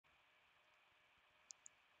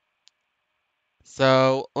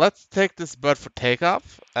So let's take this bird for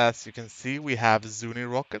takeoff. As you can see, we have Zuni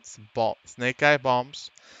rockets, snake eye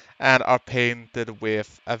bombs, and are painted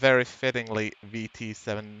with a very fittingly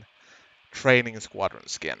VT-7 training squadron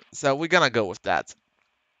skin. So we're gonna go with that.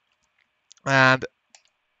 And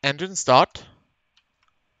engine start.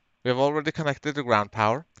 We have already connected the ground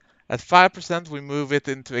power. At 5%, we move it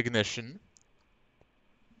into ignition.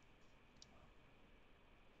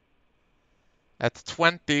 At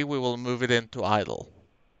 20, we will move it into idle.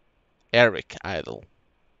 Eric idle.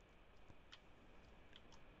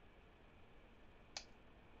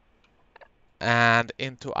 And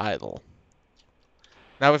into idle.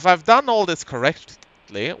 Now, if I've done all this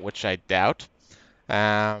correctly, which I doubt,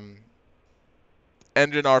 engine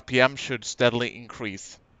RPM should steadily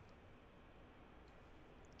increase.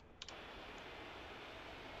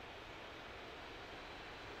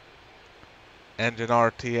 Engine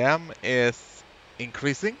RTM is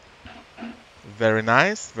increasing. Very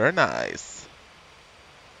nice, very nice.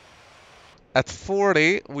 At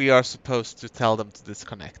 40, we are supposed to tell them to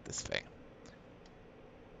disconnect this thing.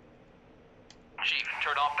 Chief,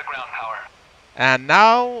 turn off the ground power. And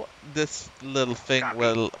now this little thing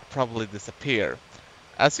will probably disappear.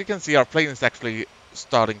 As you can see, our plane is actually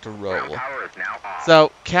starting to roll. Power is now on.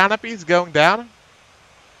 So canopy is going down,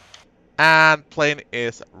 and plane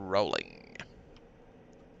is rolling.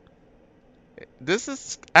 This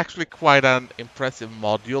is actually quite an impressive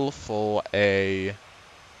module for a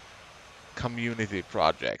community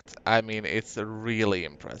project. I mean, it's really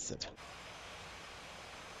impressive.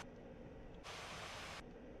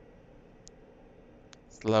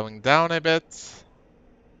 Slowing down a bit.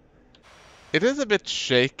 It is a bit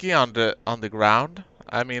shaky on the ground.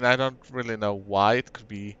 I mean, I don't really know why. It could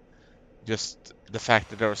be just the fact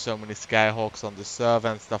that there are so many Skyhawks on the server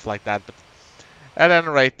and stuff like that. But at any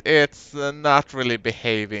rate, it's not really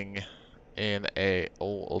behaving in a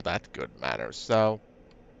all that good manner. So,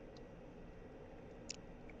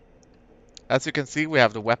 as you can see, we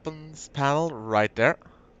have the weapons panel right there.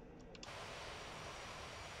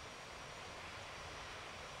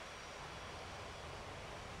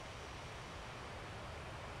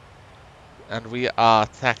 And we are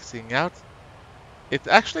taxiing out. It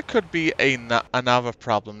actually could be another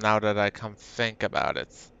problem now that I come think about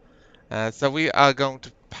it. So we are going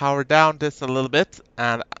to power down this a little bit,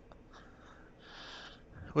 and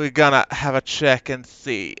we're gonna have a check and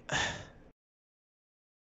see.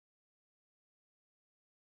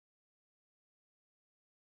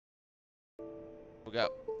 We go.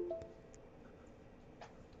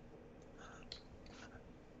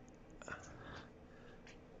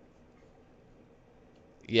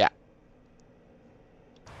 Yeah.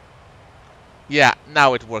 Yeah,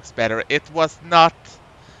 now it works better. It was not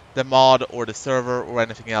the mod or the server or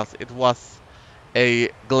anything else. It was a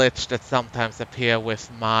glitch that sometimes appear with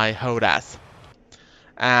my HODAS.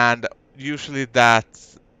 And usually the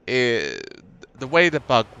way the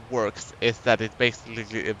bug works is that it basically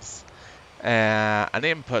gives an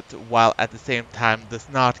input while at the same time does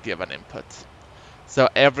not give an input. So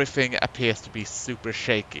everything appears to be super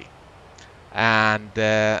shaky. And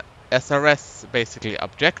SRS basically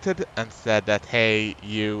objected and said that, hey,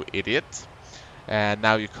 you idiot, and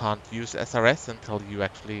now you can't use SRS until you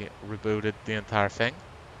actually rebooted the entire thing.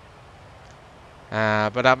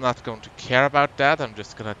 But I'm not going to care about that. I'm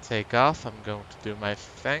just gonna take off. I'm going to do my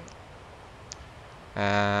thing.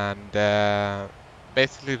 And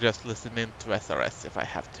basically just listen in to SRS if I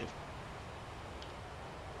have to.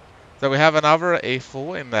 So we have another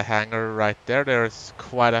A4 in the hangar right there. There's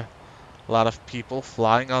quite a lot of people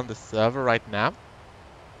flying on the server right now.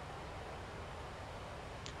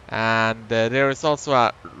 And there is also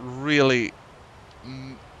a really...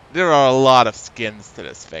 there are a lot of skins to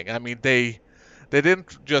this thing. I mean, they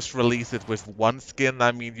didn't just release it with one skin.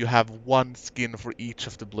 I mean, you have one skin for each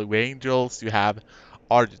of the Blue Angels. You have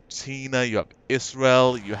Argentina, you have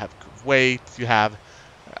Israel, you have Kuwait, you have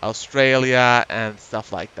Australia, and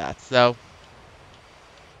stuff like that. So,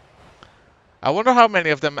 I wonder how many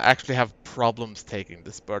of them actually have problems taking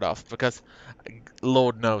this bird off, because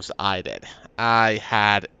Lord knows I did. I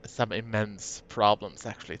had some immense problems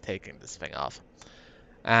actually taking this thing off.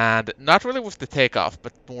 And not really with the takeoff,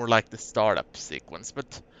 but more like the startup sequence.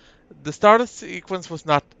 But the startup sequence was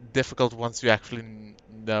not difficult once you actually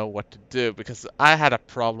know what to do, because I had a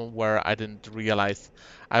problem where I didn't realize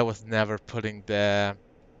I was never putting the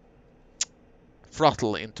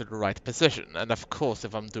throttle into the right position. And of course,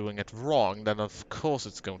 if I'm doing it wrong, then of course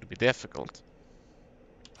it's going to be difficult.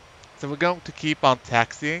 So we're going to keep on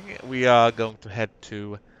taxiing. We are going to head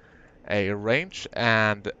to a range,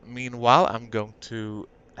 and meanwhile I'm going to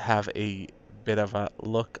have a bit of a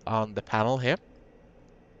look on the panel here.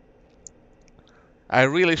 I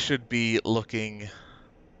really should be looking...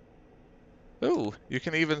 Ooh, you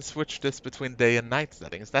can even switch this between day and night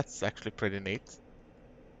settings. That's actually pretty neat.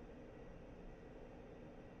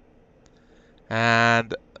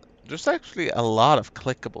 And there's actually a lot of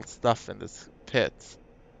clickable stuff in this pit.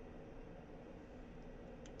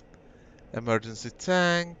 Emergency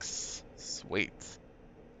tanks. Sweet.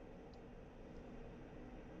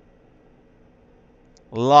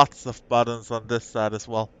 Lots of buttons on this side as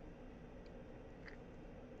well.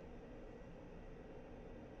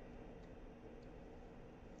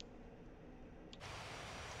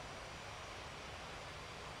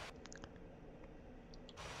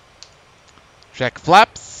 Check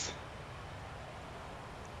flaps.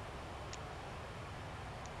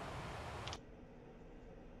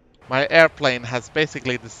 My airplane has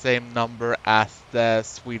basically the same number as the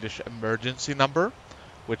Swedish emergency number,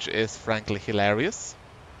 which is frankly hilarious.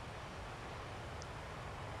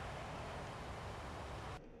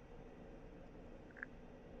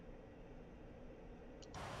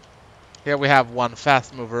 Here we have one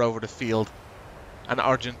fast mover over the field, an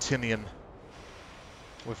Argentinian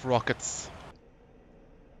with rockets.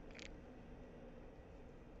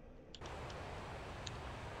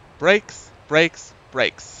 Brakes, brakes,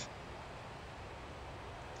 brakes.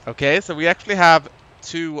 Okay, so we actually have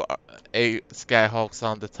two A Skyhawks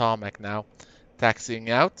on the tarmac now,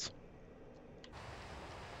 taxiing out.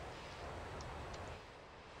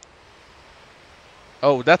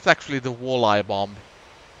 Oh, that's actually the walleye bomb.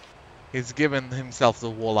 He's given himself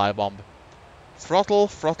the walleye bomb. Throttle,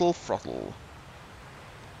 throttle, throttle.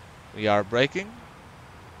 We are braking.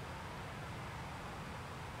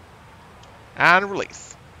 And release.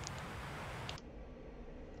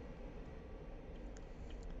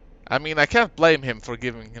 I mean, I can't blame him for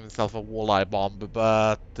giving himself a walleye bomb,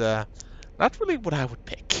 but not really what I would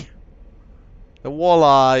pick. The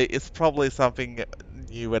walleye is probably something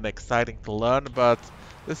new and exciting to learn, but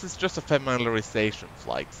this is just a familiarization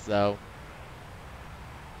flight, so...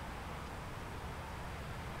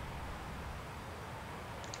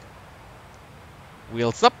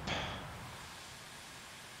 Wheels up.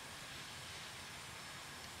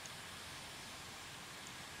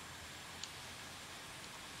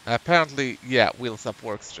 Apparently, yeah, wheels up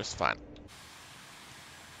works just fine.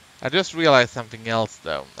 I just realized something else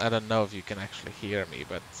though. I don't know if you can actually hear me,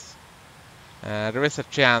 but there is a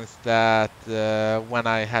chance that when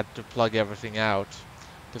I had to plug everything out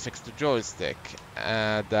to fix the joystick,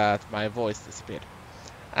 that my voice disappeared.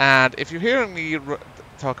 And if you're hearing me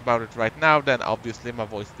talk about it right now, then obviously my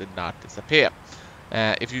voice did not disappear.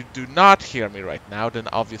 If you do not hear me right now, then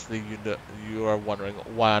obviously you are wondering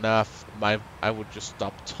why on earth I would just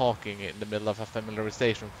stop talking in the middle of a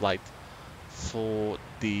familiarization flight for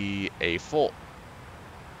the A4.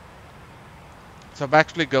 So I'm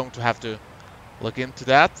actually going to have to look into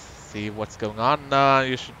that, see what's going on.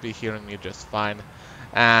 You should be hearing me just fine.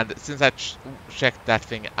 And since I checked that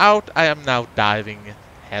thing out, I am now diving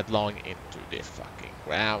headlong into the fucking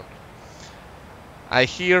ground. I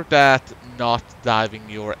hear that not diving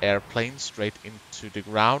your airplane straight into the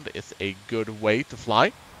ground is a good way to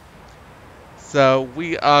fly. So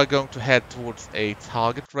we are going to head towards a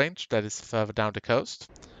target range that is further down the coast.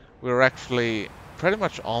 We're actually pretty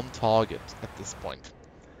much on target at this point.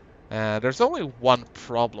 There's only one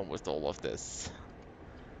problem with all of this.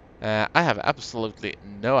 I have absolutely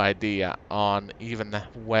no idea on even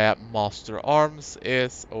where Master Arms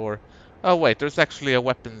is, or... Oh wait, there's actually a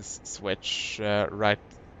weapons switch right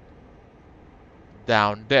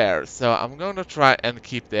down there. So I'm going to try and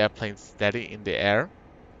keep the airplane steady in the air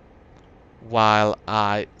while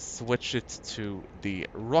I switch it to the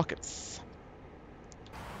rockets.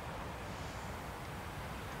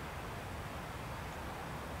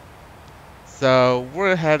 So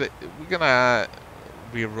we're gonna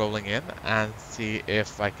be rolling in and see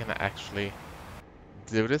if I can actually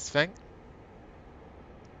do this thing.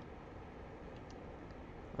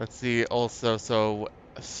 Let's see also, so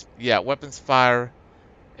yeah, weapons fire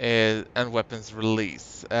and weapons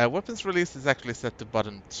release. Weapons release is actually set to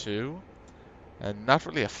button 2. And not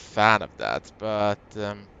really a fan of that, but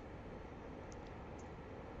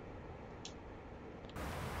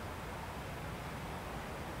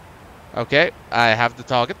okay, I have the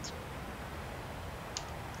target.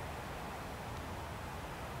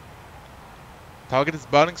 Target is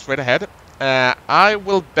burning straight ahead. I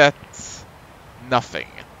will bet nothing,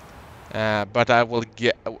 but I will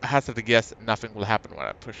hazard a guess nothing will happen when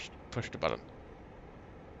I push the button.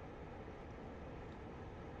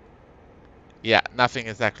 Yeah, nothing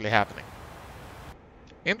is actually happening.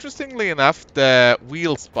 Interestingly enough, the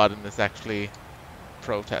wheels button is actually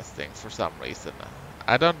protesting for some reason.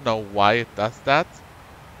 I don't know why it does that.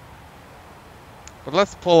 But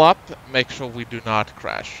let's pull up, make sure we do not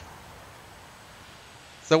crash.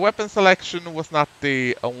 So weapon selection was not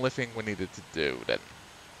the only thing we needed to do then.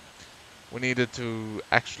 We needed to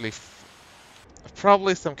actually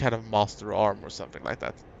probably some kind of master arm or something like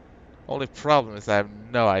that. Only problem is I have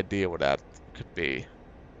no idea what that could be.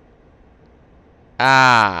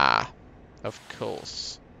 Ah, of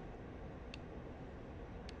course.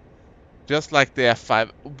 Just like the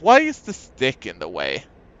F5. Why is the stick in the way?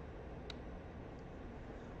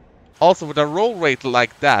 Also, with a roll rate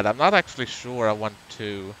like that, I'm not actually sure I want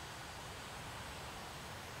to...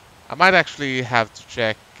 I might actually have to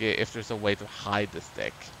check if there's a way to hide the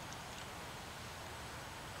stick.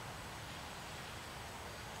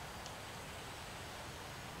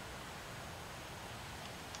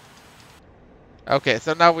 Okay,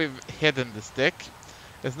 so now we've hidden the stick.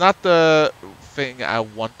 It's not the thing I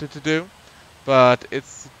wanted to do, but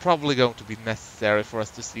it's probably going to be necessary for us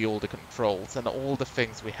to see all the controls and all the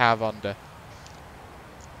things we have on the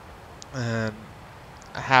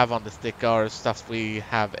stick are stuff we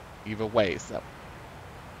have either way.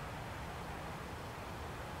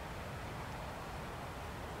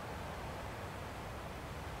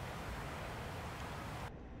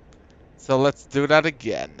 So let's do that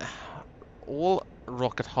again. All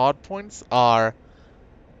rocket hardpoints are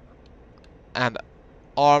and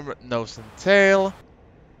arm, nose, and tail.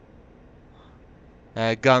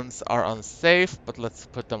 Guns are unsafe, but let's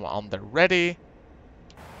put them on the ready.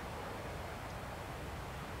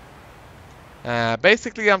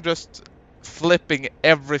 Basically, I'm just flipping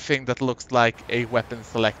everything that looks like a weapon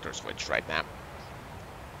selector switch right now.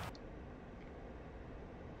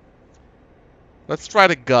 Let's try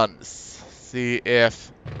the guns. See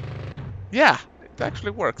if... Yeah, it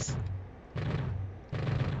actually works.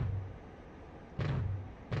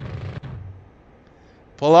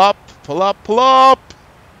 Pull up, pull up, pull up!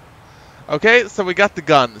 Okay, so we got the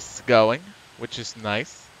guns going, which is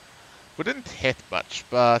nice. We didn't hit much,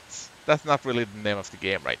 but that's not really the name of the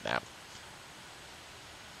game right now.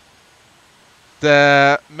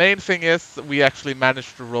 The main thing is we actually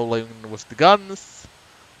managed to roll in with the guns,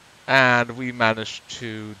 and we managed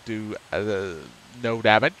to do no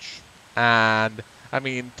damage. And I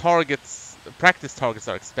mean, practice targets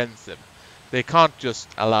are expensive. They can't just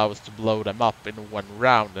allow us to blow them up in one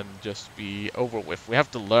round and just be over with. We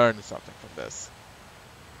have to learn something from this.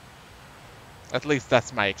 At least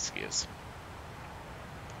that's my excuse.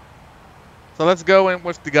 So let's go in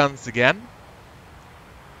with the guns again.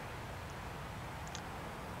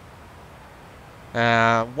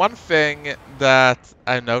 One thing that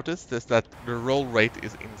I noticed is that the roll rate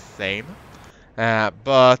is insane,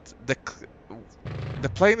 but the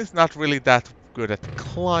plane is not really that good at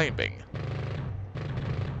climbing.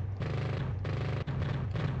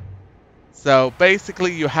 So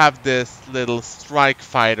basically you have this little strike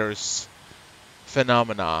fighters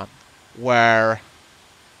phenomenon where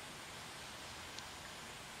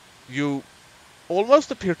you almost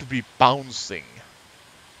appear to be bouncing.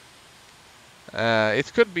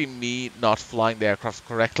 It could be me not flying the aircraft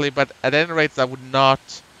correctly, but at any rate I would not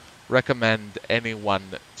recommend anyone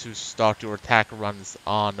to start your attack runs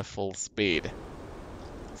on full speed.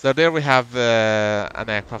 So there we have an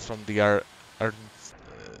aircraft from the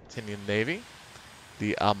Argentinian Navy,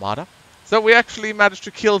 the Armada. So we actually managed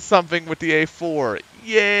to kill something with the A4.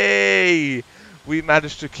 Yay! We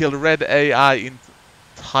managed to kill Red AI in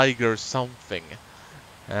Tiger something.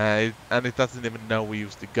 And it doesn't even know we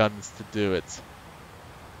used the guns to do it.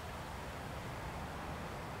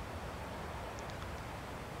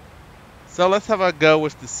 So let's have a go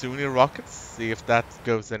with the Sunni rockets, see if that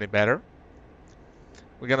goes any better.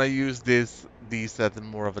 We're gonna use these at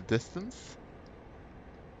more of a distance.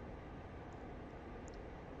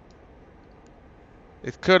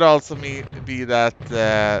 It could also be that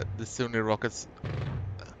the Sunni rockets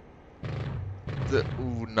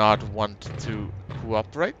do not want to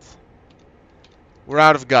cooperate. We're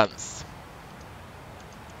out of guns.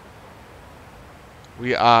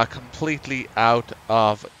 We are completely out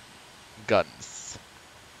of guns.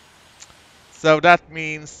 So that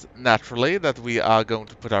means, naturally, that we are going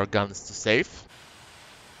to put our guns to safe.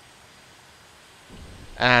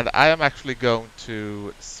 And I am actually going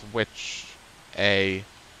to switch a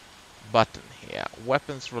button here.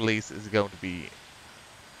 Weapons release is going to be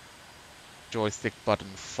joystick button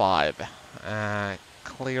 5.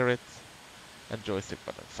 Clear it, and joystick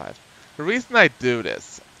button 5. The reason I do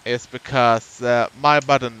this is because my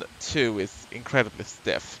button 2 is incredibly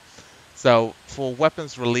stiff. So for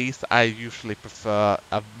weapons release, I usually prefer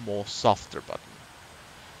a more softer button.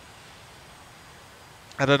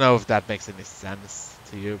 I don't know if that makes any sense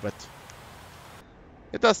to you, but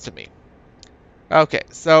it does to me. Okay,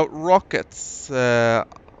 so rockets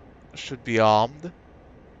should be armed.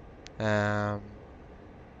 Um,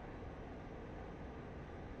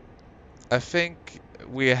 I think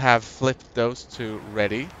we have flipped those two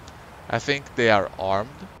ready. I think they are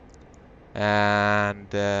armed.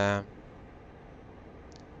 And I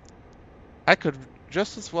could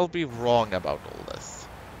just as well be wrong about all this.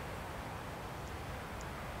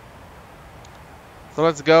 So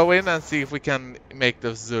let's go in and see if we can make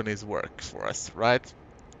those Zunis work for us, right?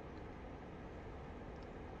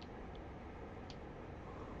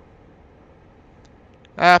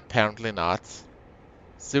 Apparently not.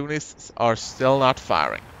 Zunis are still not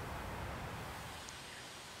firing.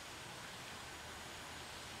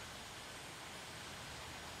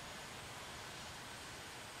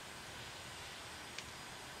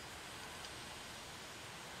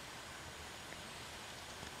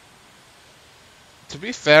 To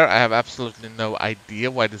be fair, I have absolutely no idea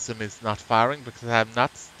why the Zuni is not firing because I have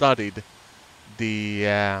not studied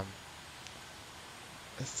the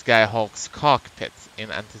Skyhawk's cockpit in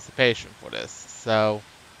anticipation for this. So,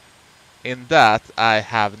 in that, I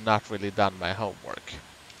have not really done my homework.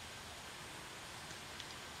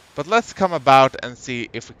 But let's come about and see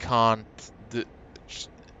if we can't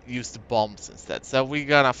use the bombs instead. So we're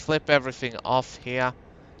gonna flip everything off here.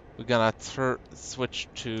 We're gonna switch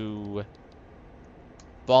to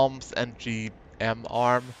bombs and GM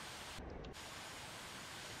arm.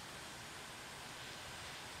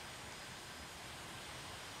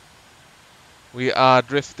 We are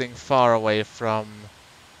drifting far away from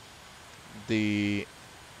the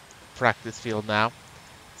practice field now.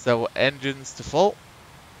 So engines to full.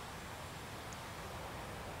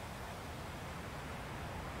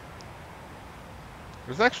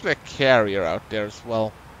 There's actually a carrier out there as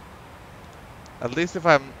well. At least if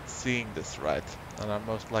I'm seeing this right. And I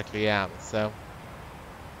most likely am, so...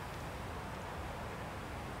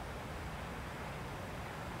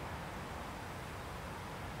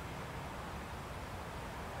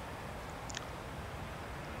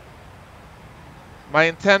 My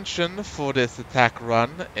intention for this attack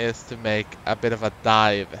run is to make a bit of a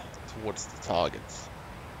dive towards the targets.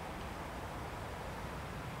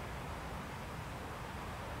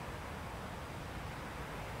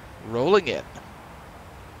 Rolling in.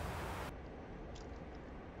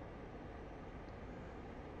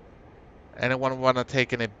 Anyone want to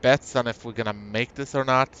take any bets on if we're gonna make this or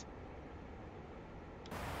not?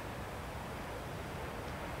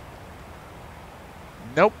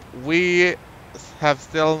 Nope, we have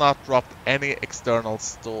still not dropped any external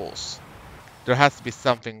stalls. There has to be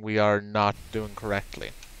something we are not doing correctly.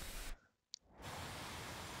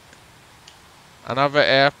 Another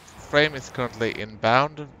airframe is currently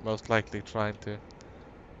inbound, most likely trying to...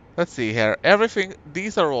 Let's see here. Everything...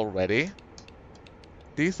 These are all ready.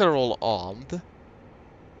 These are all armed.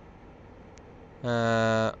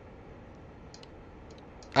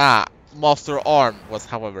 Master Arm was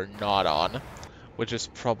however not on, which is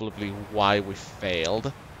probably why we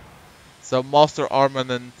failed. So Master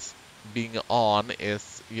Armament being on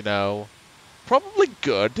is, you know, probably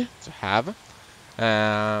good to have.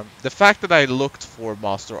 The fact that I looked for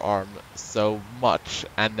Master Arm so much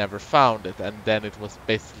and never found it, and then it was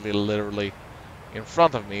basically literally in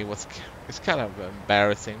front of me, is kind of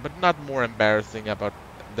embarrassing, but not more embarrassing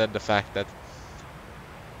than the fact that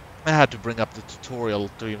I had to bring up the tutorial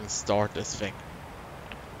to even start this thing.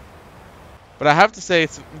 But I have to say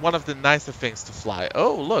it's one of the nicer things to fly.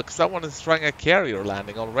 Oh, look, someone is trying a carrier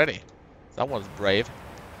landing already. Someone's brave.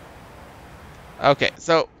 Okay,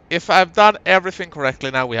 so if I've done everything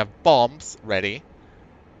correctly now, we have bombs ready.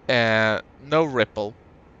 No ripple.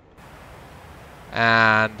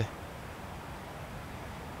 And...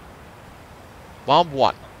 Bomb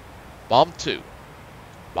 1. Bomb 2.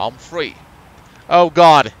 Bomb 3. Oh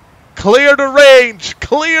god! Clear the range!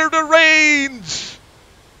 Clear the range!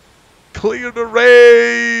 Clear the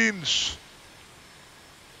range!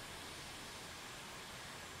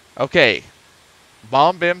 Okay.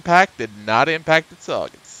 Bomb impact did not impact the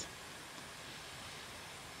targets.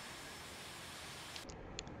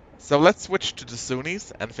 So let's switch to the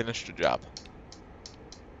Sunnis and finish the job.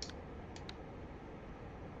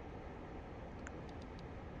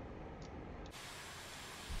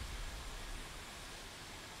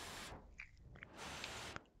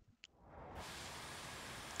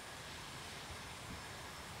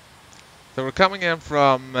 So we're coming in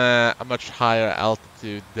from a much higher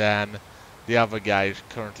altitude than the other guy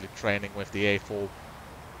currently training with the A-4.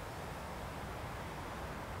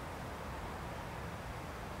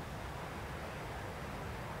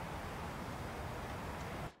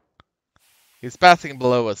 He's passing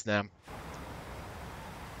below us now.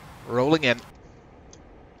 Rolling in.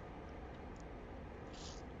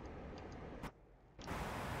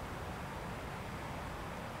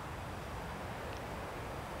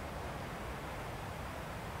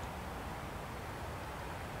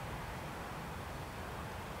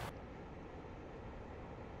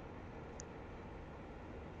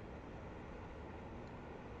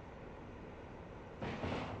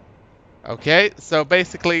 Okay, so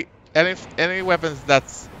basically any weapons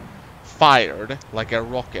that's fired, like a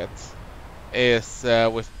rocket, is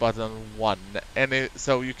with button 1.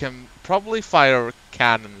 So you can probably fire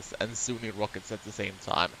cannons and Zuni rockets at the same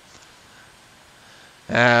time.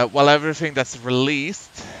 While everything that's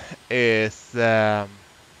released is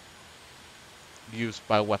used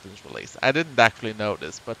by weapons release. I didn't actually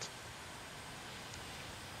notice, but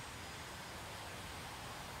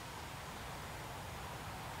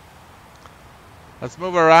let's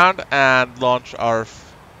move around and launch our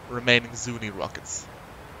remaining Zuni rockets.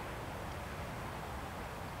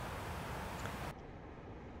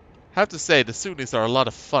 I have to say, the Zunis are a lot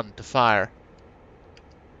of fun to fire.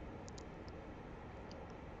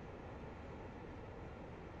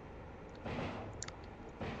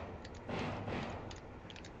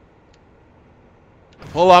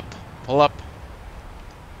 Pull up, pull up.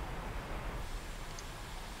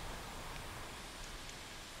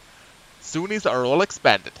 Zunis are all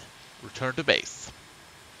expanded. Return to base.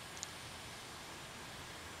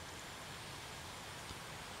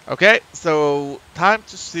 Okay, so time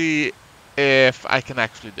to see if I can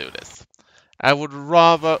actually do this. I would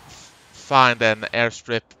rather find an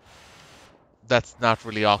airstrip that's not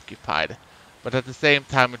really occupied. But at the same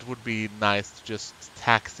time, it would be nice to just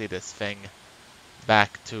taxi this thing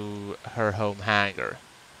back to her home hangar.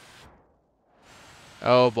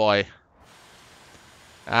 Oh boy.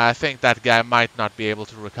 I think that guy might not be able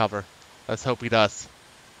to recover. Let's hope he does.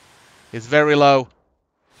 He's very low.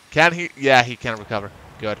 Can he? Yeah, he can recover.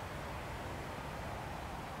 Good.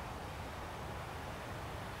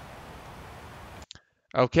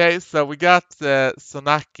 Okay, so we got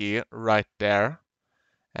Sonaki right there.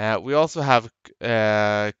 We also have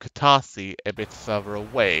Kutasi a bit further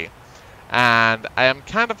away. And I am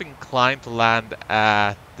kind of inclined to land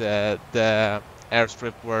at the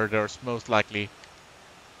airstrip where there's most likely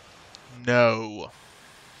no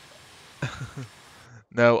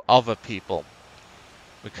no other people,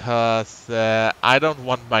 because I don't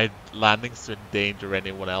want my landings to endanger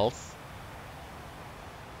anyone else.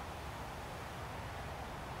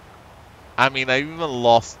 I mean, I even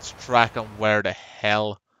lost track on where the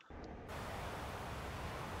hell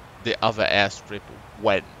the other airstrip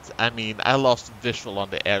went. I mean, I lost visual on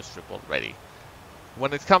the airstrip already.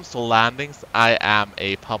 When it comes to landings, I am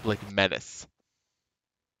a public menace.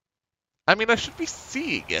 I mean, I should be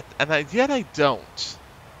seeing it, and yet I don't.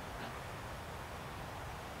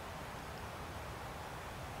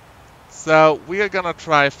 So we are gonna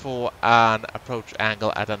try for an approach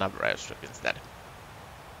angle at another airstrip instead.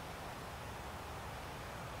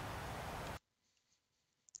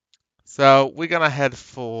 So we're gonna head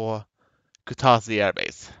for Kutazi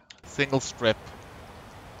Airbase. Single strip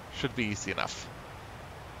should be easy enough.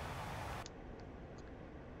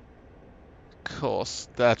 Of course,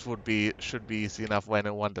 that should be easy enough for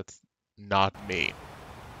anyone that's not me.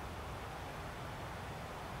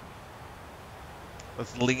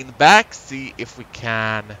 Let's lean back, see if we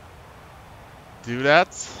can do that.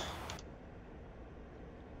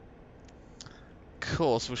 Of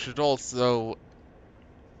course, we should also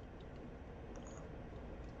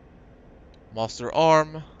master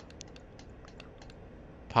arm,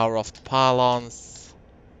 power off the pylons,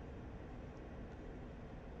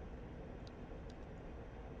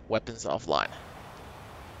 weapons offline.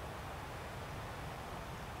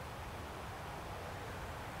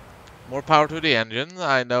 More power to the engine.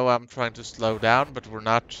 I know I'm trying to slow down, but we're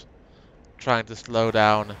not trying to slow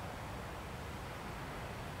down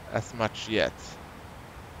as much yet.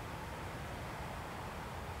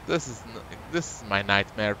 This is my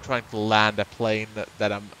nightmare, trying to land a plane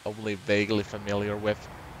that I'm only vaguely familiar with.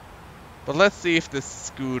 But let's see if this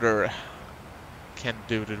scooter can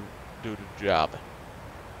do the job.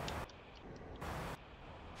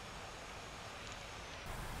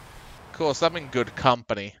 Of course, I'm in good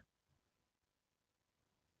company.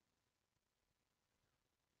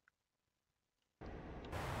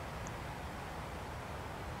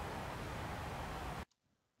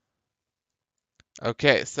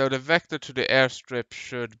 Okay, so the vector to the airstrip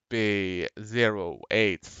should be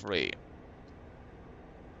 083.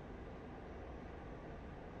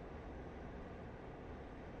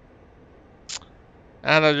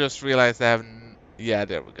 And I just realized I haven't... Yeah,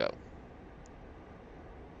 there we go.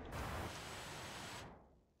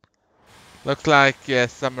 Looks like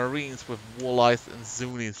some Marines with walleyes and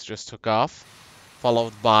Zunis just took off,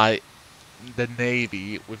 followed by the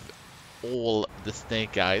Navy with all the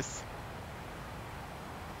snake eyes.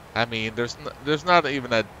 I mean, there's not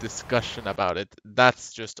even a discussion about it.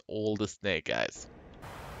 That's just all the snake eyes.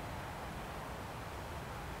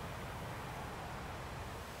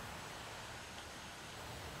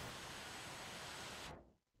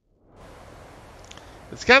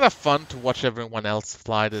 It's kind of fun to watch everyone else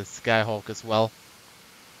fly the Skyhawk as well.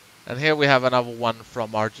 And here we have another one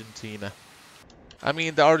from Argentina. I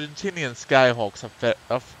mean, the Argentinian Skyhawks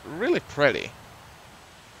are really pretty.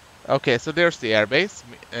 Okay, so there's the airbase.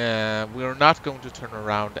 We're not going to turn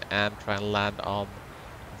around and try and land on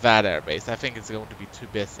that airbase. I think it's going to be too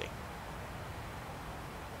busy.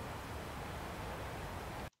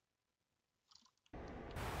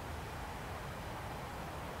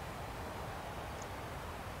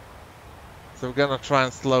 So we're gonna try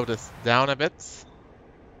and slow this down a bit.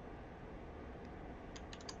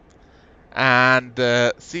 And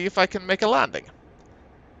see if I can make a landing.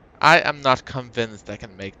 I am not convinced I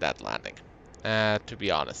can make that landing, to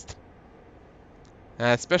be honest.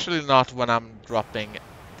 Especially not when I'm dropping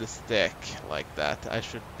the stick like that. I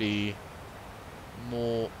should be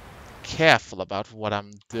more careful about what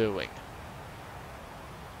I'm doing.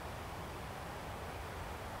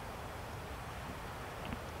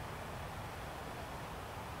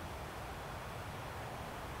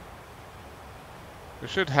 We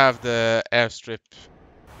should have the airstrip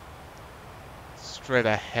straight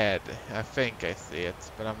ahead. I think I see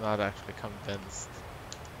it, but I'm not actually convinced.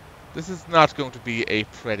 This is not going to be a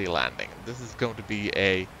pretty landing. This is going to be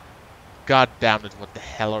a god damn it, what the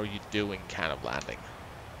hell are you doing kind of landing.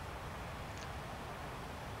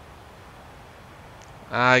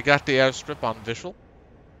 I got the airstrip on visual.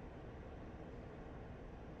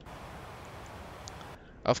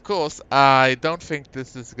 Of course, I don't think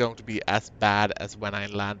this is going to be as bad as when I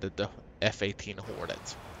landed the F-18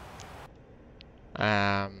 Hornet.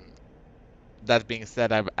 That being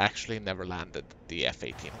said, I've actually never landed the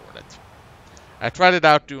F-18 Hornet. I tried it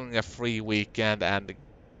out during a free weekend and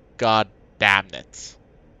god damn it.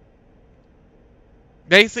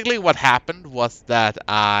 Basically what happened was that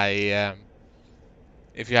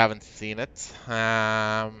if you haven't seen it,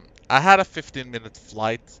 I had a 15-minute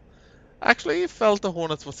flight. Actually, felt the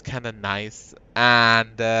Hornet was kind of nice,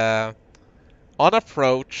 and on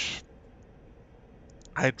approach,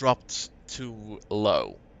 I dropped too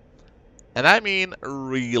low. And I mean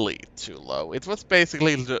really too low. It was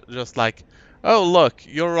basically just like, oh look,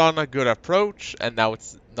 you're on a good approach, and now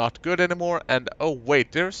it's not good anymore, and oh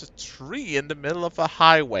wait, there's a tree in the middle of a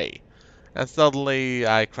highway. And suddenly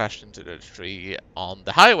I crashed into the tree on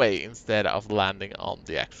the highway instead of landing on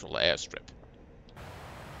the actual airstrip.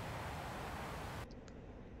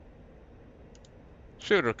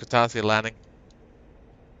 Shooter Katasi landing.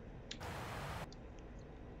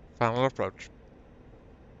 Final approach.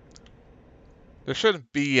 There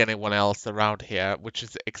shouldn't be anyone else around here, which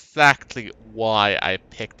is exactly why I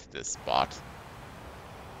picked this spot.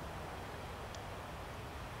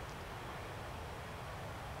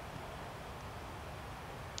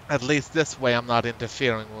 At least this way I'm not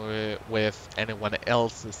interfering with anyone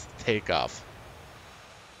else's takeoff.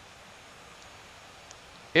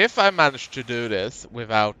 If I manage to do this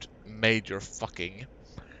without major fucking,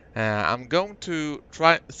 I'm going to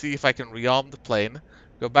try see if I can rearm the plane,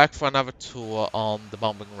 go back for another tour on the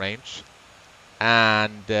bombing range,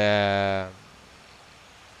 and then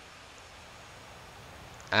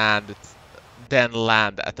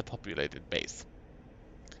land at the populated base.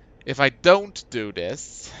 If I don't do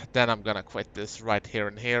this, then I'm gonna quit this right here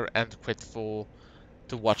and here and quit to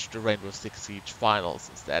watch the Rainbow Six Siege finals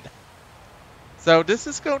instead. So this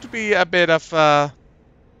is going to be a bit of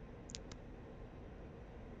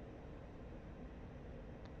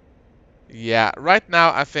yeah, right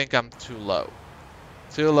now I think I'm too low.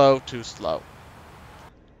 Too low, too slow.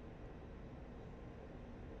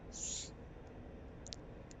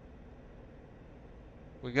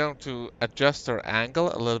 We're going to adjust our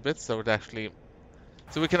angle a little bit so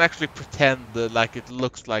we can actually pretend that, like it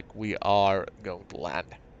looks like we are going to land.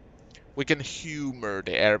 We can humor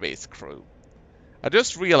the airbase crew. I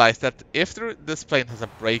just realized that if this plane has a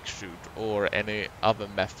brake chute or any other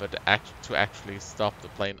method to actually stop the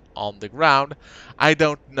plane on the ground, I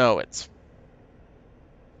don't know it.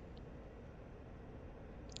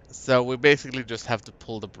 So we basically just have to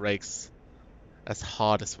pull the brakes as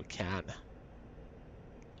hard as we can.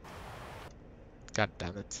 God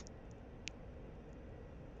damn it.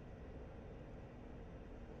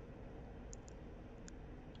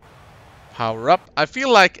 Power up. I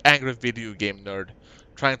feel like Angry Video Game Nerd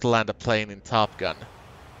trying to land a plane in Top Gun.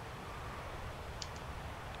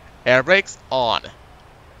 Air brakes on.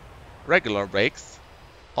 Regular brakes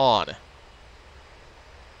on.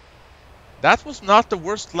 That was not the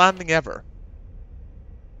worst landing ever.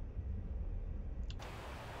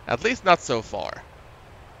 At least not so far.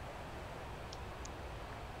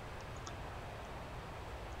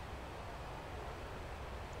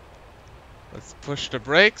 Let's push the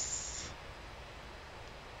brakes.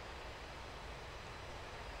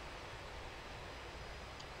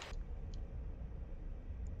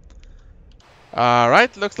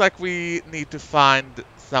 Alright, looks like we need to find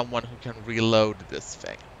someone who can reload this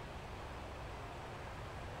thing.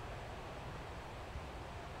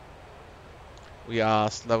 We are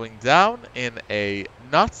slowing down in a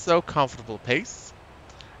not so comfortable pace.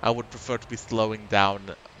 I would prefer to be slowing down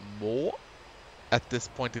more at this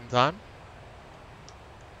point in time.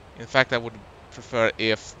 In fact, I would prefer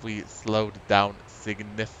if we slowed down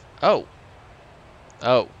Oh!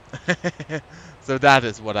 Oh. So that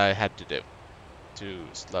is what I had to do to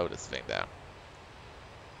slow this thing down.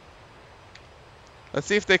 Let's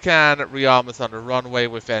see if they can rearm us on the runway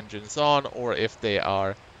with engines on, or if they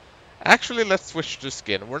are... Actually, let's switch to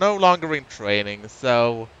skin. We're no longer in training,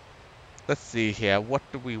 so... Let's see here. What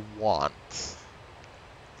do we want?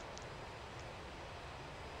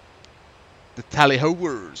 The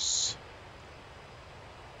tally-hoers.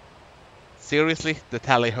 Seriously? The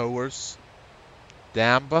tally-hoers?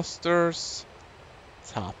 Dam Busters?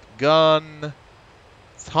 Top Gun?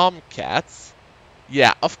 Tomcats?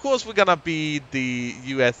 Yeah, of course we're gonna be the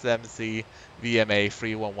USMC VMA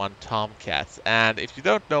 311 Tomcats. And if you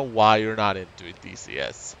don't know why, you're not into it,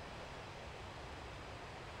 DCS.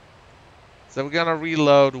 So we're gonna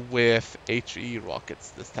reload with HE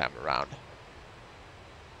rockets this time around.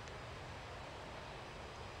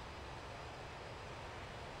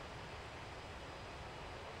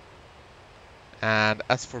 And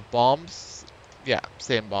as for bombs, yeah,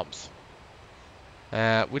 same bombs.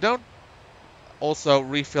 We don't also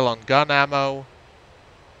refill on gun ammo.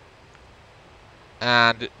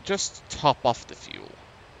 And just top off the fuel.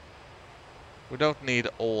 We don't need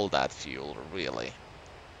all that fuel, really.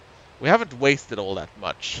 We haven't wasted all that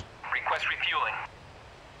much. Request refueling.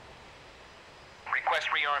 Request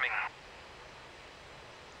rearming.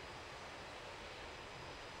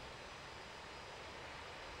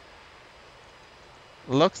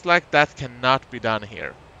 Looks like that cannot be done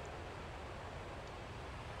here.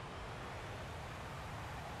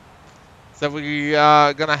 So we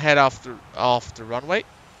are gonna head off the runway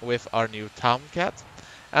with our new Tomcat,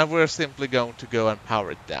 and we're simply going to go and power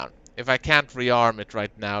it down. If I can't rearm it right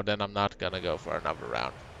now, then I'm not gonna go for another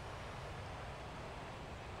round.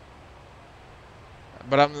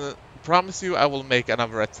 But I promise you I will make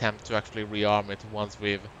another attempt to actually rearm it once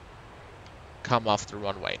we've come off the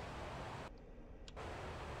runway.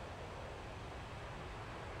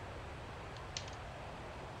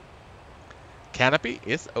 Canopy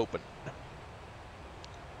is open.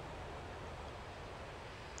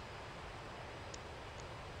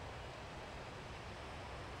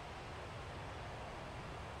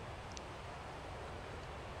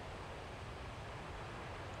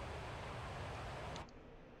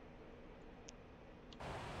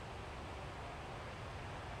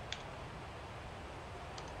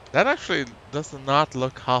 That actually does not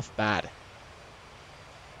look half bad.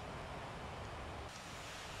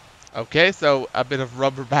 Okay, so a bit of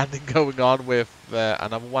rubber banding going on with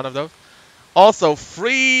another one of those. Also,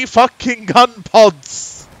 3 fucking gun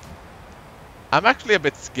pods! I'm actually a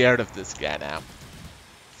bit scared of this guy now.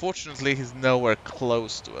 Fortunately, he's nowhere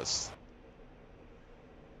close to us.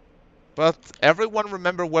 But everyone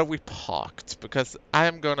remember where we parked, because I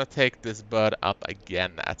am gonna take this bird up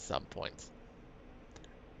again at some point.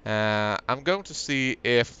 I'm going to see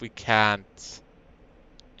if we can't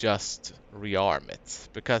just rearm it,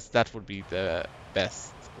 because that would be the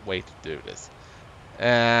best way to do this.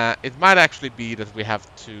 It might actually be that we have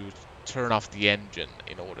to turn off the engine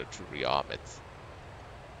in order to rearm it.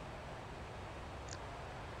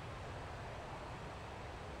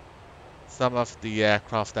 Some of the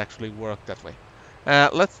aircraft actually work that way.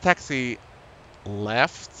 Let's taxi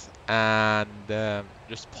left and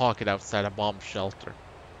just park it outside a bomb shelter.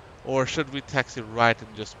 Or should we taxi right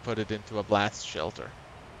and just put it into a blast shelter?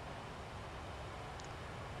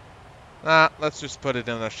 Nah, let's just put it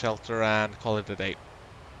in a shelter and call it a day.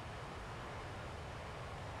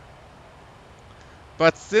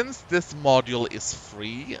 But since this module is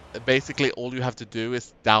free, basically all you have to do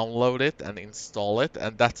is download it and install it,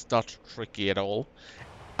 and that's not tricky at all.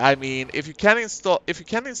 I mean, if you can install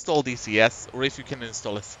DCS, or if you can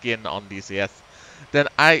install a skin on DCS, then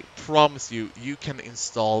I promise you, you can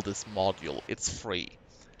install this module. It's free.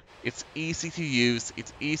 It's easy to use,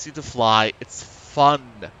 it's easy to fly, it's fun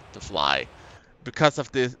to fly because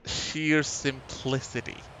of the sheer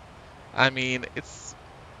simplicity. I mean, it's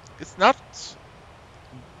not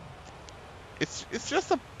it's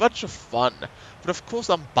just a bunch of fun. But of course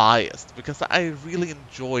I'm biased because I really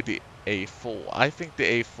enjoy the A4. I think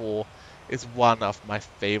the A4 is one of my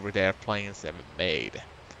favorite airplanes ever made.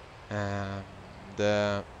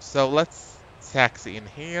 So let's taxi in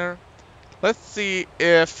here. Let's see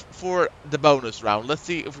if, for the bonus round, let's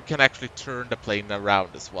see if we can actually turn the plane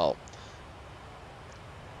around as well.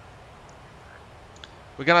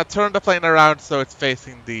 We're gonna turn the plane around so it's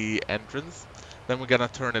facing the entrance. Then we're gonna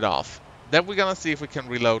turn it off. Then we're gonna see if we can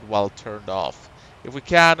reload while turned off. If we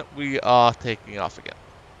can, we are taking off again.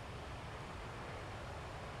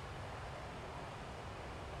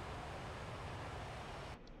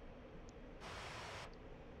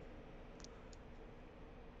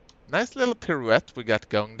 Nice little pirouette we got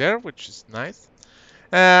going there, which is nice.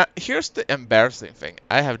 Here's the embarrassing thing.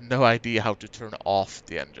 I have no idea how to turn off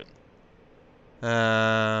the engine.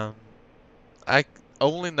 I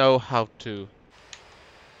only know how to...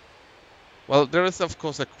 Well, there is of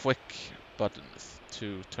course a quick button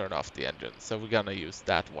to turn off the engine, so we're gonna use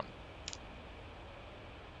that one.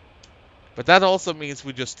 But that also means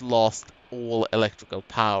we just lost all electrical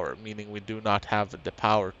power, meaning we do not have the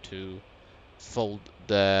power to fold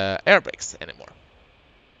the air brakes anymore.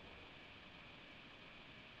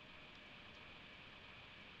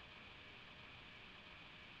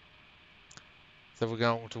 So we're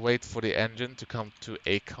going to wait for the engine to come to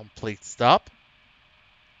a complete stop.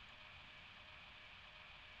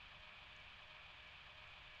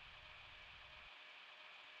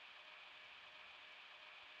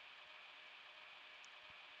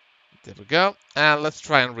 There we go. And let's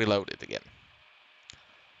try and reload it again.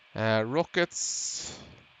 Rockets.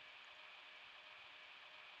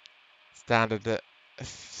 Standard,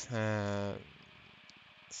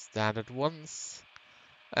 standard ones.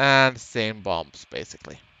 And same bombs,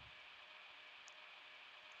 basically.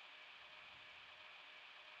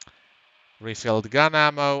 Refill the gun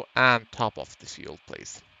ammo and top off the fuel,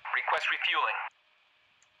 please. Request refueling.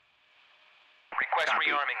 Request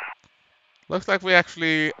rearming. Looks like we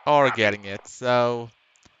actually are getting it, so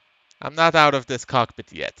I'm not out of this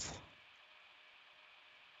cockpit yet.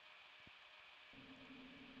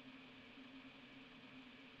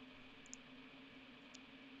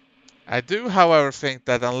 I do, however, think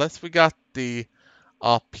that unless we got the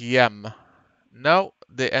RPM, no,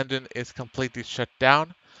 the engine is completely shut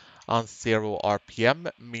down on 0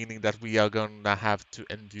 RPM, meaning that we are going to have to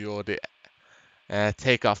endure the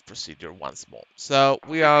takeoff procedure once more. So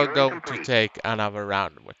we are going to take another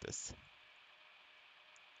round with this.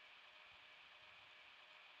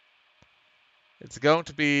 It's going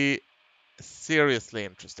to be seriously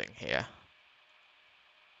interesting here.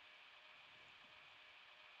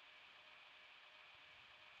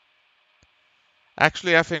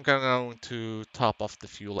 Actually, I think I'm going to top off the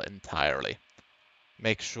fuel entirely.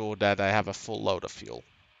 Make sure that I have a full load of fuel.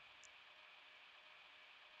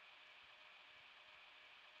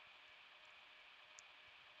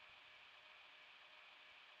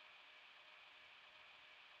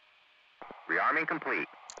 Rearming complete.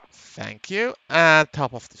 Thank you. And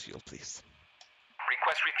top off the fuel, please.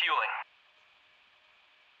 Request refueling.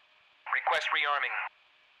 Request rearming.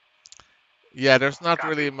 Yeah, there's not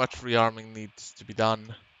really much rearming needs to be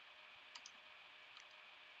done.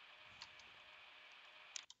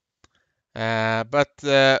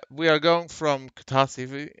 But we are going from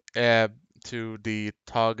Kutaisi to the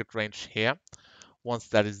target range here. Once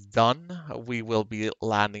that is done, we will be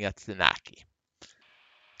landing at Senaki.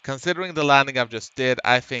 Considering the landing I've just did,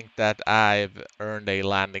 I think that I've earned a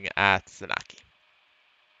landing at Senaki.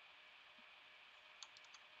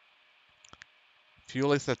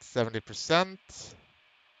 Fuel is at 70%.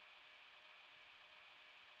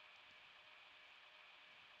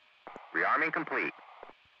 Rearming complete.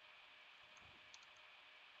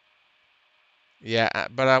 Yeah,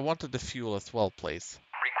 but I wanted the fuel as well, please.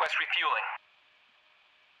 Request refueling.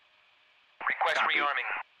 Request rearming.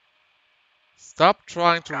 Stop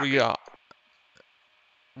trying to rearm.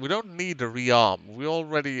 We don't need a rearm. We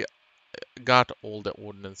already got all the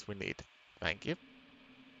ordnance we need. Thank you.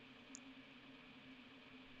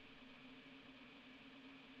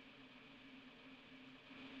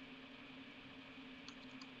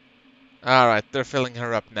 Alright, they're filling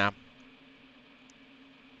her up now.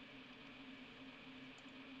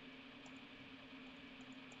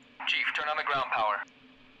 Chief, turn on the ground power.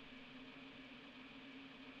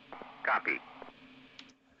 Copy.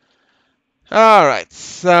 Alright,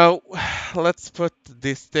 so let's put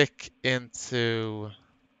the stick into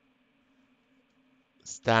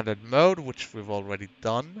standard mode, which we've already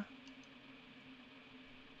done.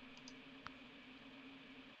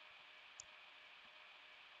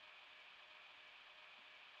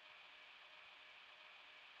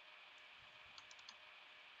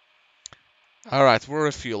 Alright, we're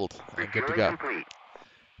refueled and good to go. Complete.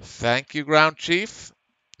 Thank you, Ground Chief.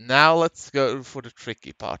 Now let's go for the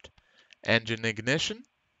tricky part. Engine ignition.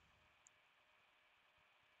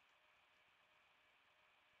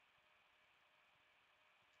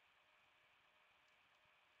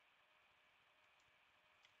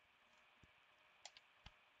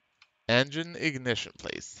 Engine ignition,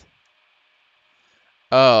 please.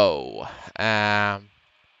 Oh,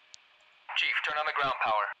 Chief, turn on the ground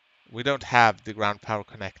power. we don't have the ground power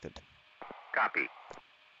connected. Copy.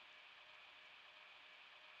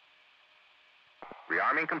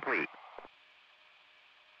 Rearming complete.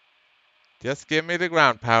 Just give me the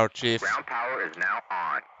ground power, Chief. Ground power is now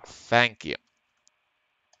on. Thank you.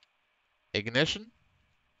 Ignition.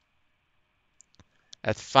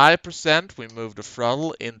 At 5%, we move the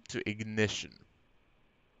throttle into ignition.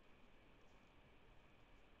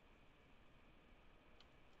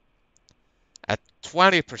 At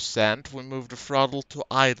 20%, we move the throttle to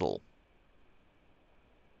idle.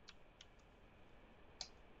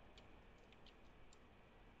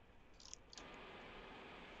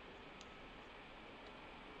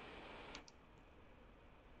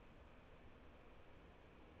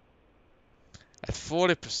 At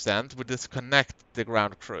 40%, we disconnect the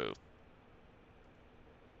ground crew.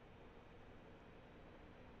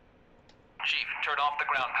 Chief, turn off the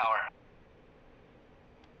ground power.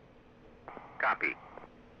 Copy.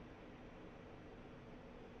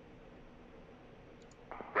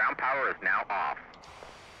 Ground power is now off.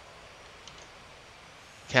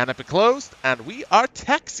 Canopy closed, and we are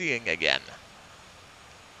taxiing again.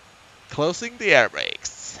 Closing the air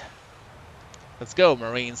brakes. Let's go,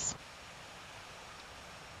 Marines.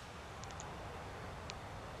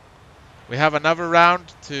 We have another round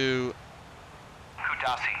to...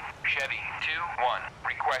 Kutasi, Chevy, 2-1,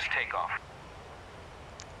 request takeoff.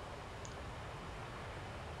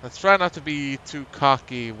 Let's try not to be too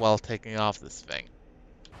cocky while taking off this thing.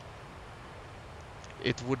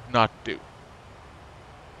 It would not do.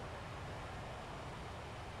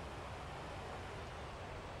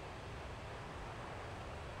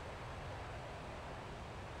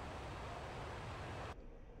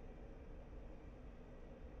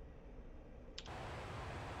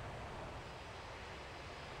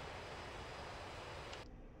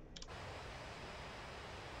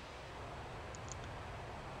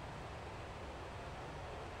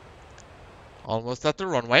 Almost at the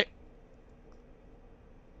runway.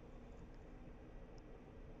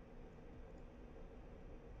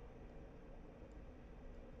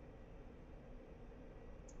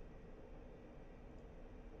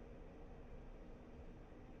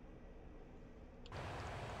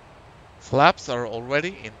 Flaps are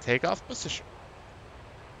already in takeoff position.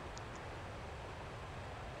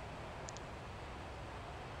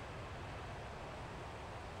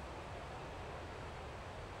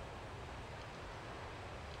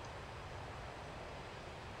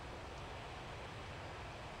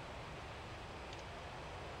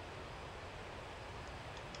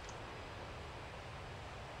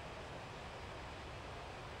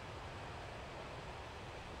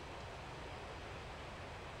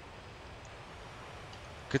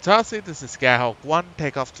 Kutasi, this is Skyhawk 1,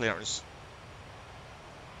 takeoff clearance.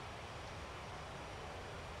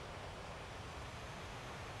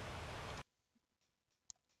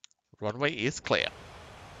 Runway is clear.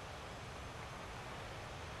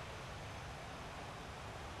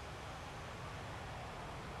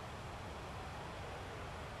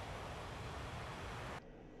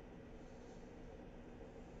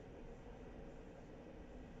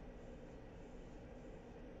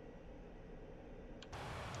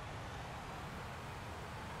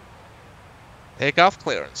 Takeoff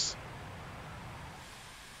clearance.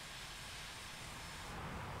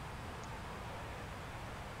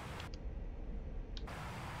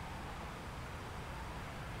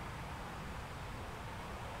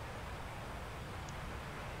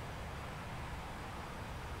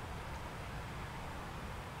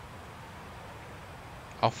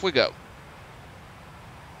 Off we go.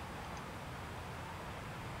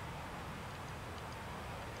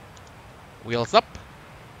 Wheels up.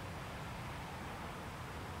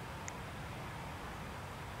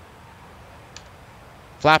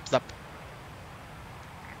 Flaps up.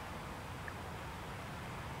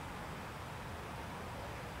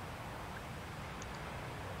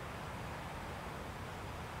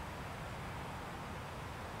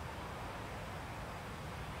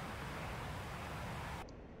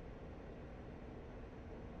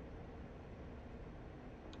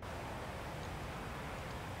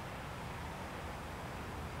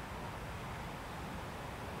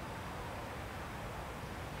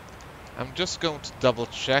 I'm just going to double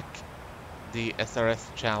check the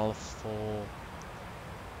SRS channel for...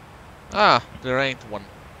 Ah, there ain't one.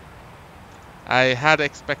 I had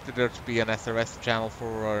expected there to be an SRS channel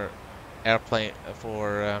for airplane,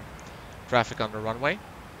 for traffic on the runway,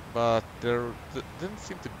 but there didn't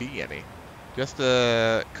seem to be any. Just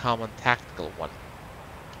a common tactical one.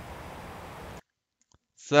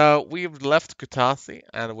 So we've left Kutaisi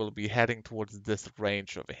and we'll be heading towards this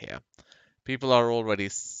range over here. People are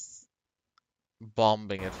already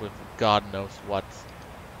bombing it with God knows what.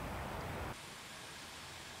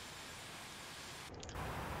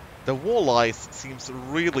 The walleyes seems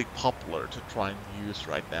really popular to try and use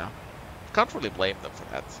right now. Can't really blame them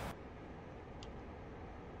for that.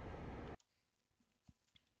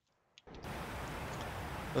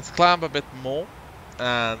 Let's climb a bit more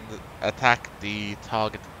and attack the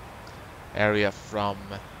target area from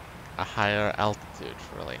a higher altitude,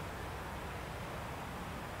 really.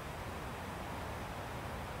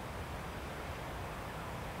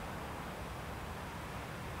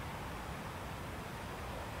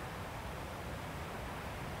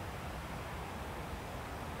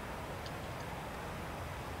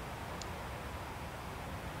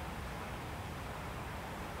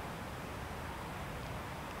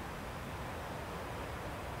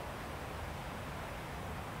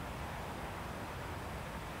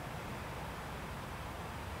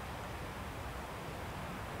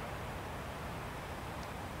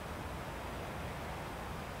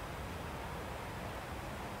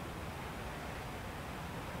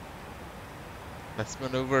 Let's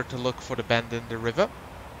maneuver to look for the bend in the river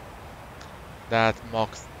that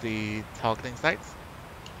marks the targeting sites.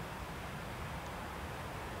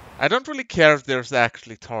 I don't really care if there's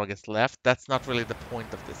actually targets left. That's not really the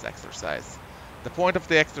point of this exercise. The point of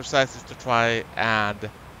the exercise is to try and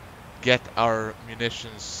get our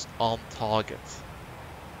munitions on target.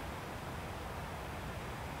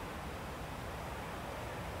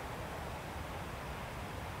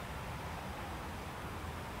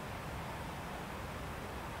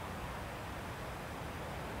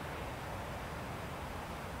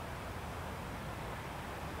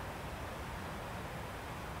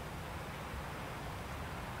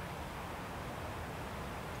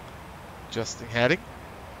 Adjusting heading.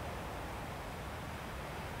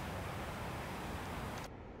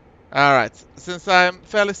 Alright, since I'm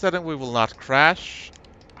fairly certain we will not crash,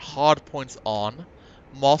 hard points on,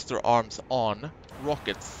 master arms on,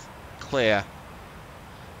 rockets clear.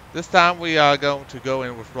 This time we are going to go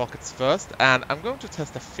in with rockets first, and I'm going to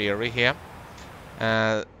test a theory here,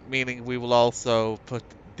 meaning we will also put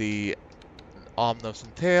the arm, nose,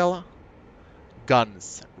 and tail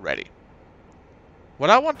guns ready. What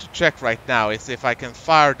I want to check right now is if I can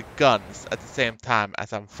fire the guns at the same time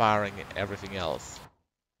as I'm firing everything else.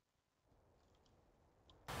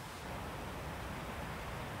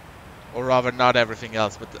 Or rather, not everything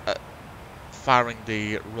else, but firing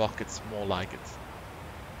the rockets more like it.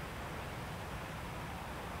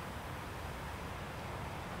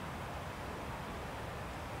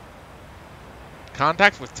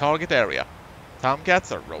 Contact with target area.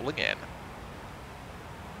 Tomcats are rolling in.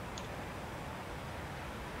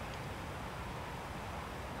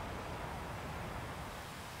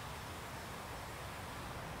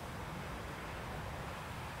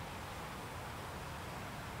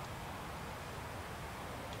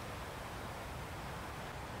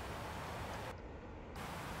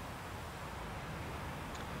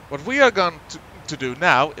 What we are going to do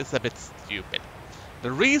now is a bit stupid.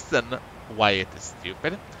 The reason why it is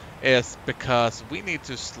stupid is because we need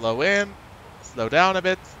to slow in, slow down a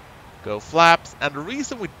bit, go flaps, and the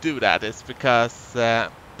reason we do that is because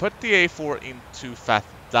put the A4 into fast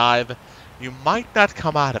dive, you might not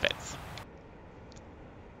come out of it.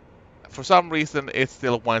 For some reason it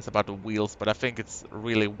still whines about the wheels, but I think it's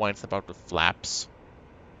really whines about the flaps.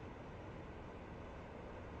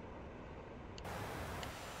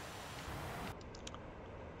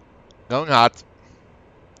 Going hot.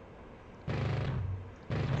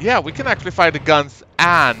 Yeah, we can actually fire the guns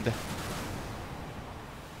and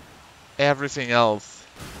everything else.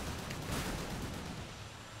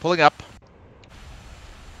 Pulling up.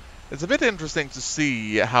 It's a bit interesting to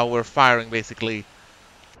see how we're firing basically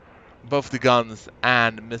both the guns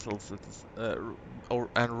and missiles at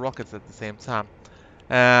and rockets at the same time.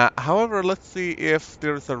 However, let's see if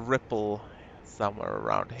there's a ripple somewhere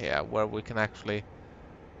around here where we can actually...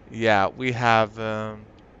 Yeah, we have that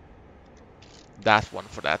one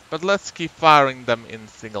for that. But let's keep firing them in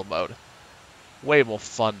single mode. Way more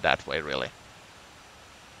fun that way, really.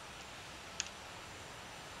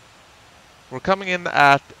 We're coming in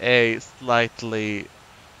at a slightly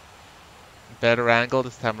better angle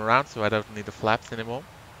this time around, so I don't need the flaps anymore.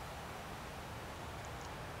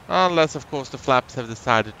 Unless, of course, the flaps have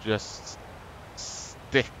decided to just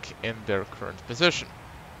stick in their current position.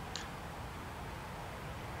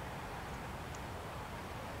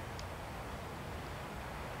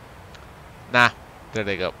 Nah, there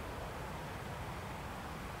they go.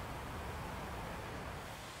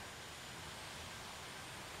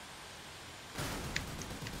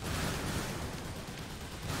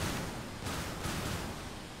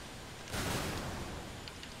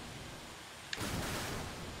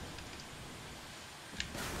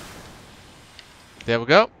 There we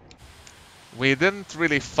go. We didn't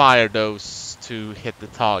really fire those to hit the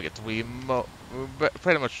target. We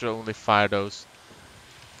pretty much only fire those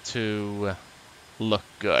to look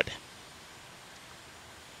good.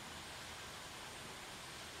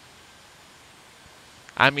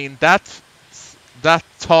 I mean, that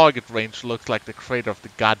target range looks like the crater of the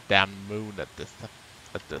goddamn moon at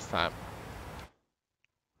this time.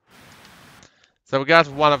 So we got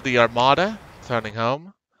one of the Armada turning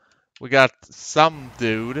home. We got some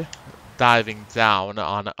dude diving down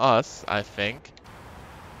on us, I think.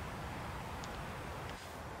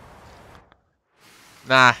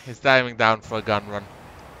 Nah, he's diving down for a gun run.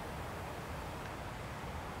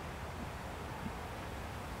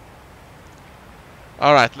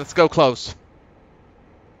 Alright, let's go close.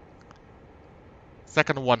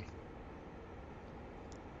 Second one.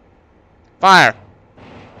 Fire!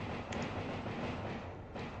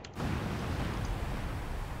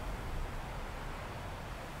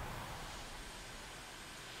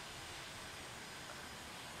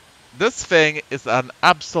 This thing is an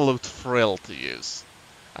absolute thrill to use.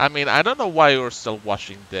 I mean, I don't know why you're still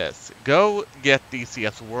watching this. Go get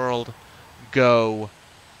DCS World. Go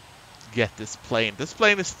get this plane. This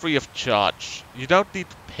plane is free of charge. You don't need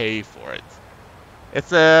to pay for it.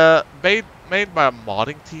 It's made by a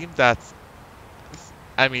modding team that,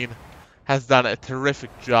 I mean, has done a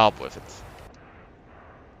terrific job with it.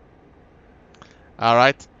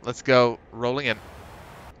 Alright, let's go rolling in.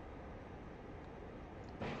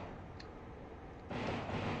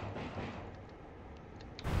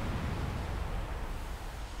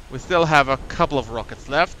 We still have a couple of rockets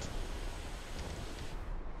left.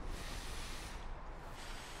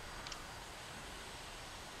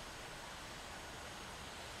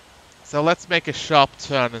 So let's make a sharp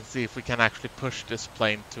turn and see if we can actually push this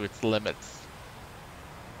plane to its limits.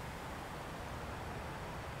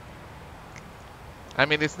 I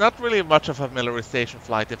mean, it's not really much of a familiarization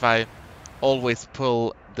flight if I always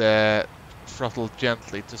pull the throttle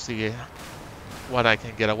gently to see what I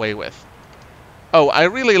can get away with. Oh, I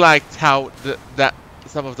really liked how that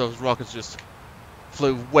some of those rockets just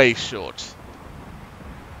flew way short.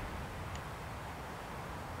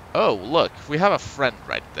 Oh, look, we have a friend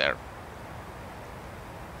right there.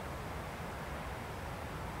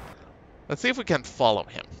 Let's see if we can follow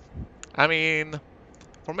him. I mean,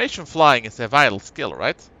 formation flying is a vital skill,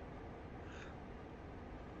 right?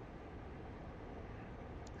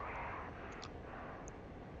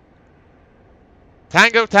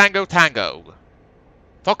 Tango, tango, tango.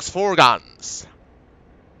 Fox 4 guns.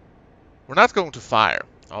 We're not going to fire,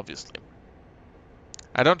 obviously.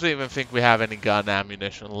 I don't even think we have any gun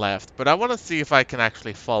ammunition left, but I want to see if I can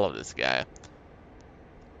actually follow this guy.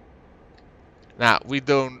 Nah, we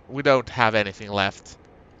don't have anything left.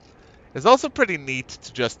 It's also pretty neat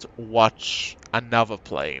to just watch another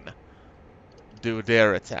plane do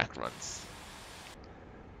their attack runs.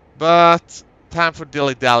 But time for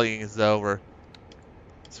dilly-dallying is over.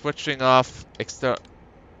 Switching off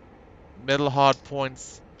middle hard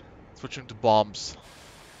points, switching to bombs.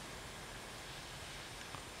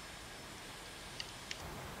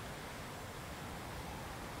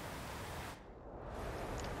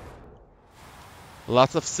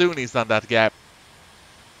 Lots of Sunnis on that gap.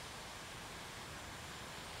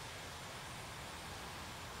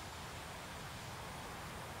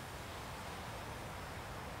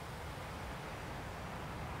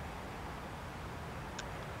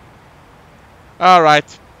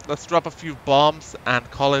 Alright, let's drop a few bombs and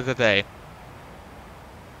call it a day.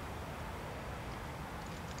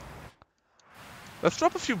 Let's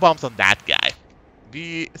drop a few bombs on that guy.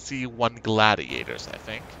 DC-1 Gladiators, I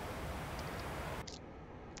think.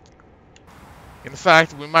 In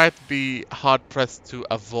fact, we might be hard-pressed to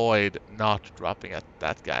avoid not dropping at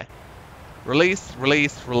that guy. Release,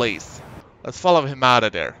 release, release. Let's follow him out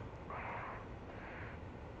of there.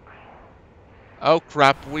 Oh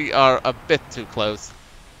crap, we are a bit too close.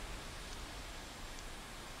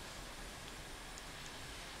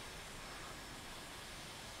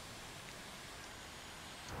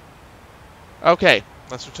 Okay,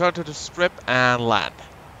 Let's return to the strip and land.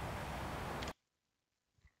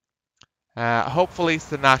 Hopefully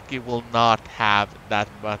Senaki will not have that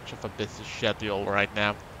much of a busy schedule right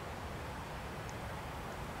now.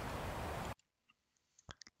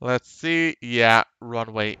 Let's see. Yeah,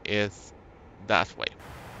 runway is that way.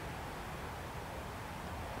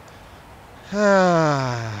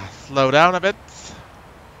 Slow down a bit.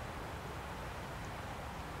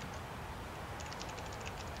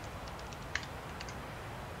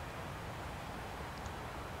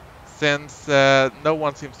 Since no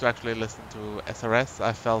one seems to actually listen to SRS,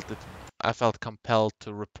 I felt compelled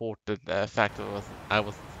to report the fact that I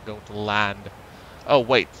was going to land. Oh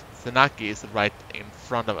wait, Senaki is right in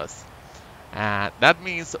front of us. And that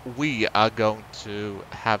means we are going to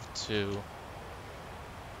have to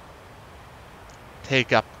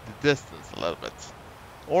take up the distance a little bit.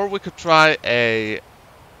 Or we could try a...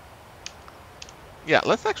 Yeah,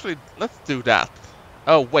 let's do that.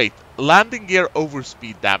 Oh wait, landing gear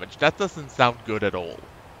overspeed damage. That doesn't sound good at all.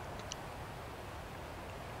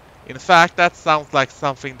 In fact, that sounds like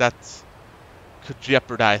something that could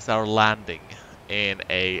jeopardize our landing in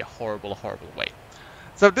a horrible, horrible way.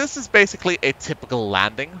 So this is basically a typical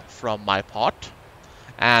landing from my part.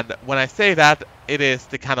 And when I say that, it is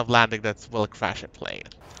the kind of landing that will crash a plane.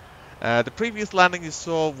 The previous landing you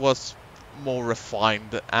saw was more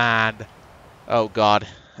refined and... Oh god,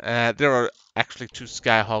 there are actually 2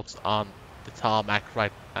 Skyhawks on the tarmac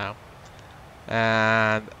right now.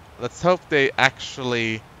 And let's hope they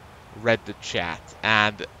actually read the chat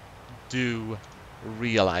and do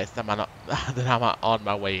realize that I'm on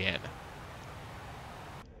my way in.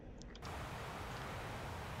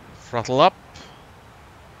 Throttle up.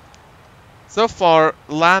 So far,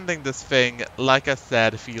 landing this thing, like I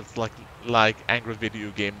said, feels like Angry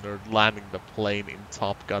Video Game Nerd landing the plane in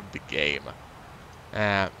Top Gun the game.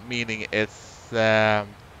 Meaning it's a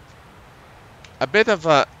bit of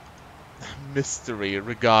a mystery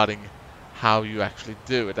regarding how you actually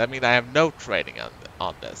do it. I mean, I have no training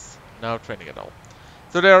on this. No training at all.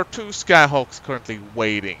 So there are 2 Skyhawks currently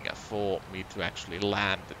waiting for me to actually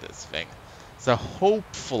land this thing. So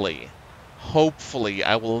hopefully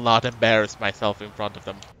I will not embarrass myself in front of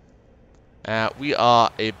them. We are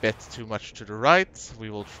a bit too much to the right. We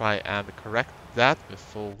will try and correct that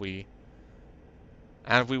before we...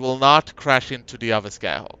 And we will not crash into the other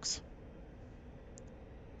Skyhawks.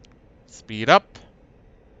 Speed up.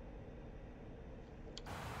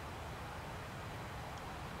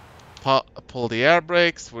 Pull the air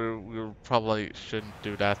brakes. We probably shouldn't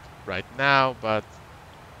do that right now, but...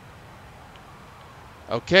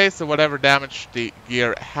 Okay, so whatever damage the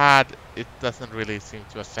gear had, it doesn't really seem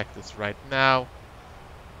to affect us right now.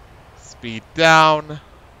 Speed down.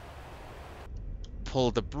 Pull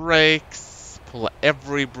the brakes. Pull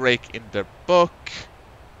every brake in the book.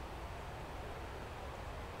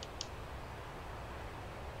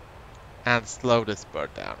 And slow this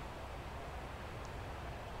bird down.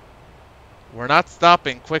 We're not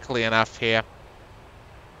stopping quickly enough here.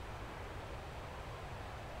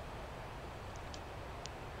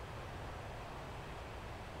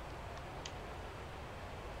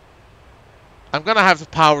 I'm gonna have to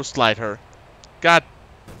power slide her. God.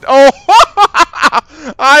 Oh!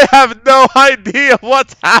 I have no idea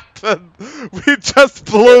what happened. We just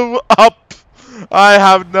blew up. I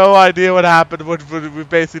have no idea what happened. We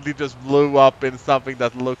basically just blew up in something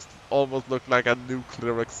that almost looked like a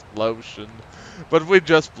nuclear explosion. But we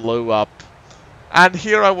just blew up. And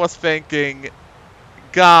here I was thinking,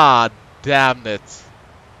 God damn it.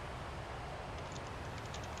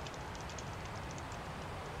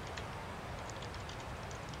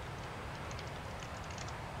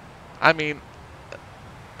 I mean,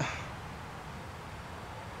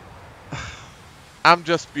 I'm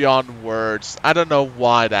just beyond words. I don't know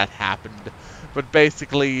why that happened, but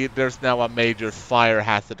basically there's now a major fire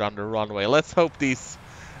hazard on the runway. Let's hope these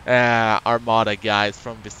Armada guys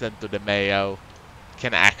from Vicente de Mayo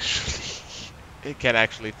can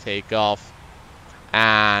actually take off,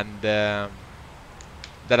 and that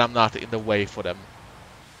I'm not in the way for them.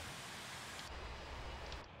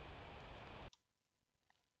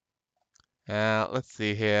 Let's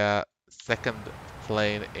see here. Second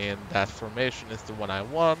plane in that formation is the one I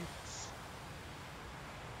want.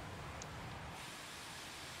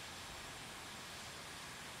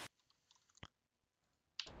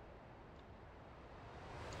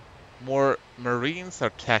 More Marines are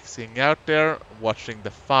taxiing out there, watching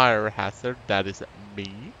the fire hazard. That is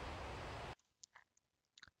me.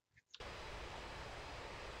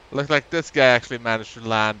 Looks like this guy actually managed to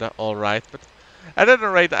land alright, but at any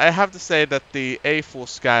rate, I have to say that the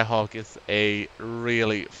A-4E Skyhawk is a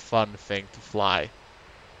really fun thing to fly.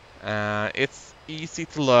 It's easy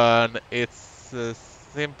to learn, it's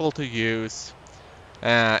simple to use,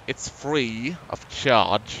 it's free of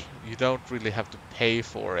charge. You don't really have to pay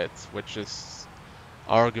for it, which is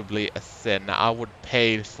arguably a sin. I would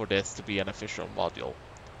pay for this to be an official module.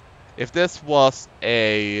 If this was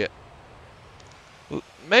a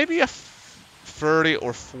maybe a $30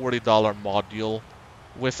 or $40 module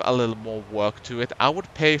with a little more work to it, I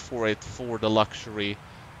would pay for it for the luxury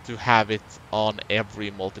to have it on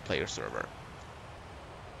every multiplayer server.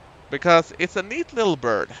 Because it's a neat little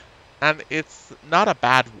bird, and it's not a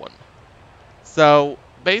bad one. So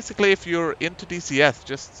basically, if you're into DCS,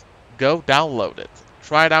 just go download it.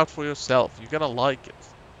 Try it out for yourself. You're gonna like it.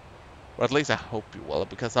 Or at least I hope you will,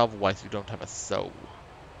 because otherwise you don't have a soul.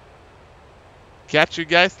 Catch you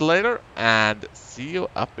guys later, and see you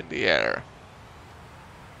up in the air.